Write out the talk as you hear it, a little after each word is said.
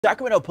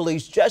Sacramento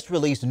police just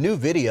released new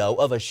video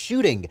of a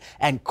shooting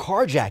and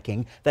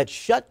carjacking that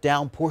shut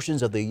down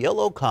portions of the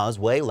Yolo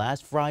Causeway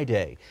last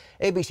Friday.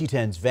 ABC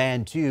 10's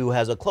Van 2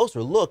 has a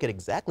closer look at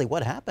exactly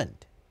what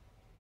happened.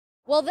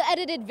 Well, the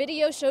edited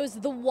video shows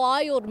the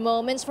wild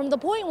moments from the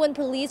point when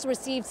police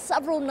received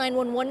several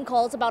 911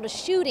 calls about a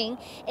shooting,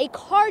 a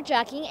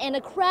carjacking, and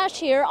a crash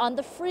here on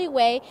the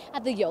freeway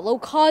at the Yolo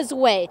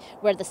Causeway,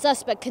 where the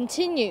suspect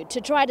continued to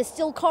try to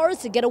steal cars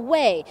to get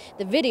away.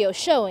 The video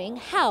showing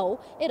how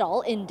it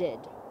all ended.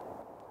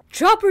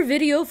 Chopper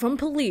video from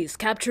police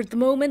captured the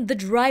moment the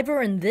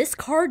driver in this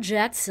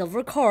carjacked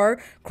silver car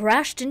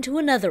crashed into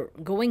another,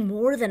 going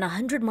more than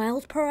 100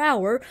 miles per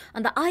hour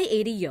on the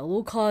I-80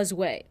 Yolo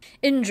Causeway.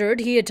 Injured,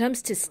 he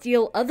attempts to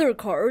steal other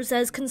cars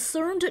as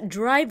concerned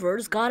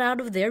drivers got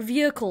out of their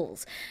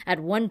vehicles,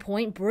 at one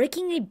point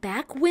breaking a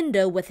back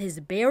window with his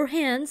bare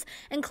hands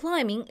and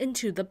climbing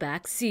into the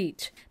back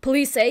seat.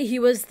 Police say he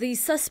was the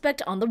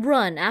suspect on the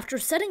run after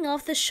setting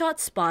off the shot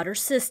spotter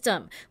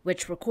system,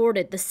 which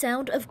recorded the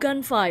sound of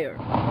gunfire.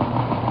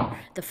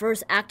 The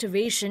first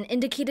activation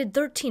indicated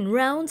 13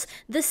 rounds,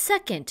 the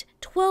second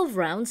 12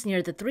 rounds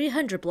near the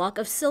 300 block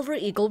of Silver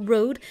Eagle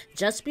Road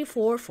just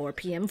before 4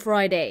 p.m.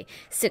 Friday.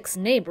 6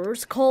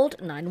 neighbors called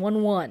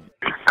 911.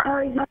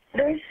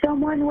 There's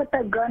someone with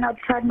a gun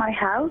outside my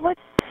house.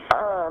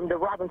 The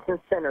Robinson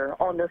Center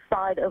on the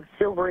side of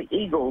Silver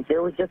Eagle.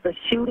 There was just a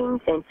shooting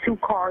and 2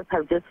 cars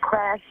have just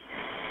crashed.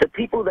 The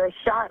people that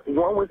shot,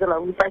 one was in a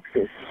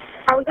Lexus.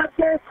 I was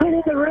upstairs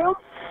cleaning the room,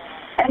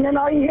 and then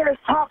all you hear is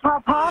pop,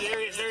 pop, pop.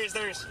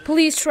 There is.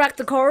 Police tracked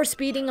the car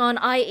speeding on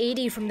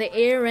I-80 from the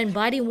air, and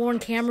body-worn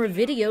camera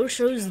video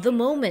shows the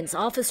moments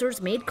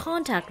officers made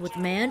contact with the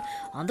man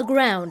on the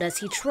ground as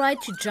he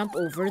tried to jump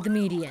over the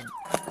median.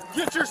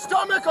 Get your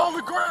stomach on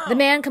the ground! The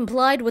man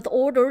complied with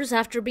orders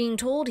after being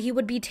told he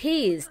would be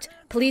tased.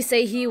 Police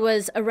say he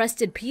was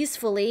arrested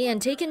peacefully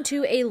and taken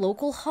to a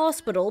local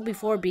hospital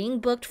before being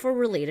booked for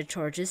related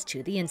charges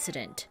to the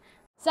incident.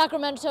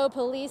 Sacramento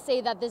police say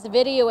that this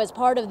video is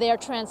part of their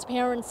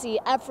transparency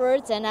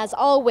efforts, and as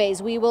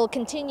always, we will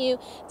continue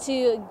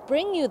to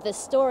bring you this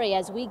story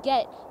as we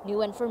get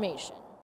new information.